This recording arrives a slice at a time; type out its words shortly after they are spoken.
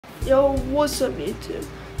Yo, what's up YouTube?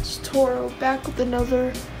 It's Toro back with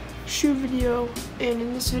another shoe video, and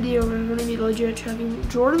in this video we're going to be legit checking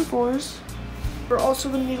Jordan 4s. We're also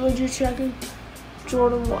going to be legit checking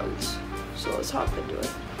Jordan 1s. So let's hop into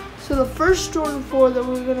it. So the first Jordan 4 that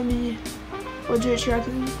we're going to be legit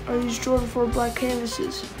checking are these Jordan 4 black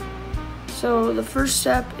canvases. So the first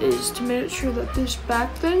step is to make sure that this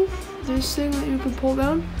back thing, this thing that you can pull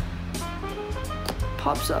down,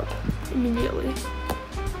 pops up immediately.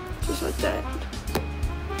 Just like that.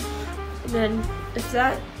 And then if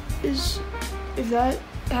that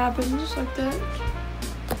happens like that,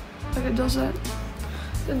 like it does that,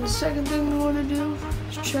 then the second thing we want to do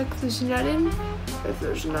is check this netting. If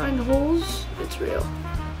there's 9 holes, it's real.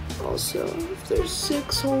 Also, if there's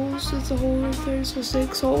 6 holes, it's a hole. If there's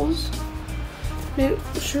 6 holes, make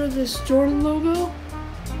sure this Jordan logo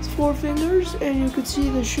is 4 fingers, and you can see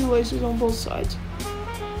the shoelaces on both sides.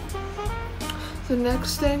 The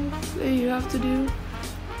next thing that you have to do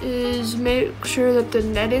is make sure that the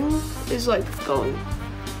netting is like going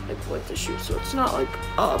like with the shoe, so it's not like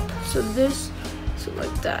up. So this isn't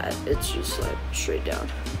like that, it's just like straight down.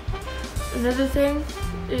 Another thing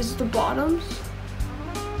is the bottoms.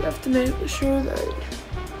 You have to make sure that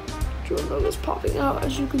Jordan logo is popping out.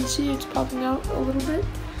 As you can see, it's popping out a little bit.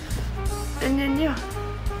 And then yeah,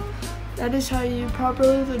 that is how you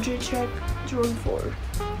properly legit check Jordan 4.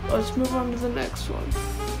 Let's move on to the next one.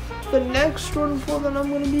 The next Jordan 4 that I'm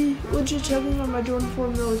going to be legit checking are my Jordan 4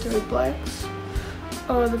 military blacks.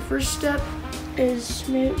 The first step is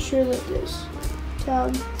to make sure that this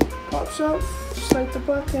tab pops out, just like the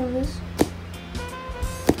black canvas.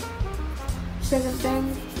 Second thing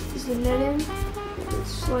is the netting.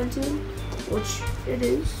 It's slanted, which it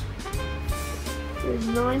is. There's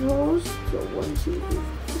 9 holes, so 1, 2, 3, 4,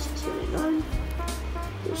 6, 7, 8, 9.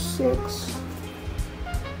 There's 6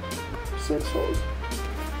 holes.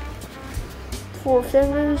 4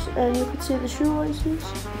 fingers, and you can see the shoelaces.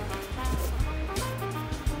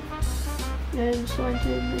 And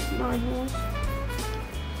slanted with 9 holes.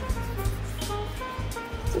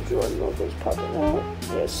 The Jordan logo is popping out.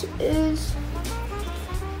 Yes, it is.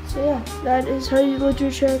 So yeah, that is how you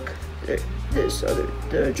legit check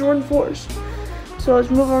the Jordan 4s. So let's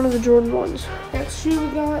move on to the Jordan 1s. Next shoe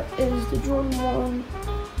we got is the Jordan 1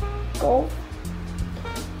 Golf.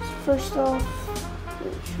 First off,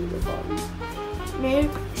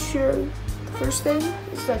 make sure the first thing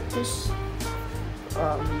is that this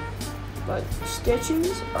like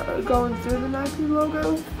stitches are going through the Nike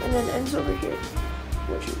logo and then ends over here,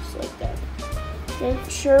 which is like that.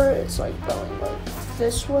 Make sure it's like going like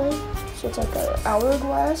this way, so it's like an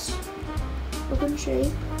hourglass looking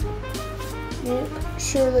shape. Make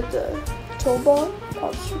sure that the toe bar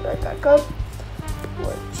pops right back up,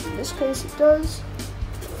 which in this case it does.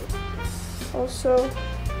 Also,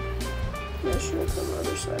 make sure it's on the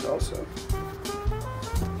other side also.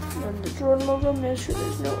 And the Jordan logo, make sure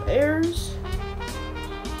there's no errors.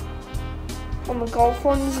 On the golf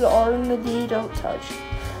ones, the R and the D don't touch.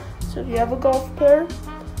 So if you have a golf pair,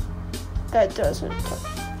 that doesn't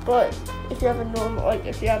touch. But if you have a normal, like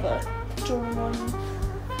if you have a Jordan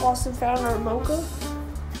 1 Boston Founder or Mocha,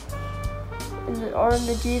 and the R and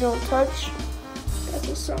the D don't touch, that's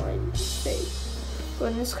a sign fake.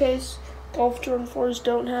 But in this case, Golf Jordan 4s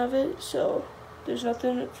don't have it, so there's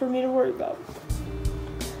nothing for me to worry about.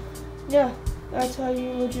 Yeah, that's how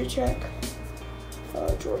you legit check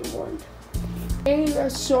Jordan 1. Thank you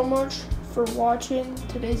guys so much for watching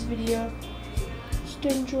today's video. Just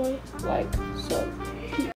enjoy, like, sub.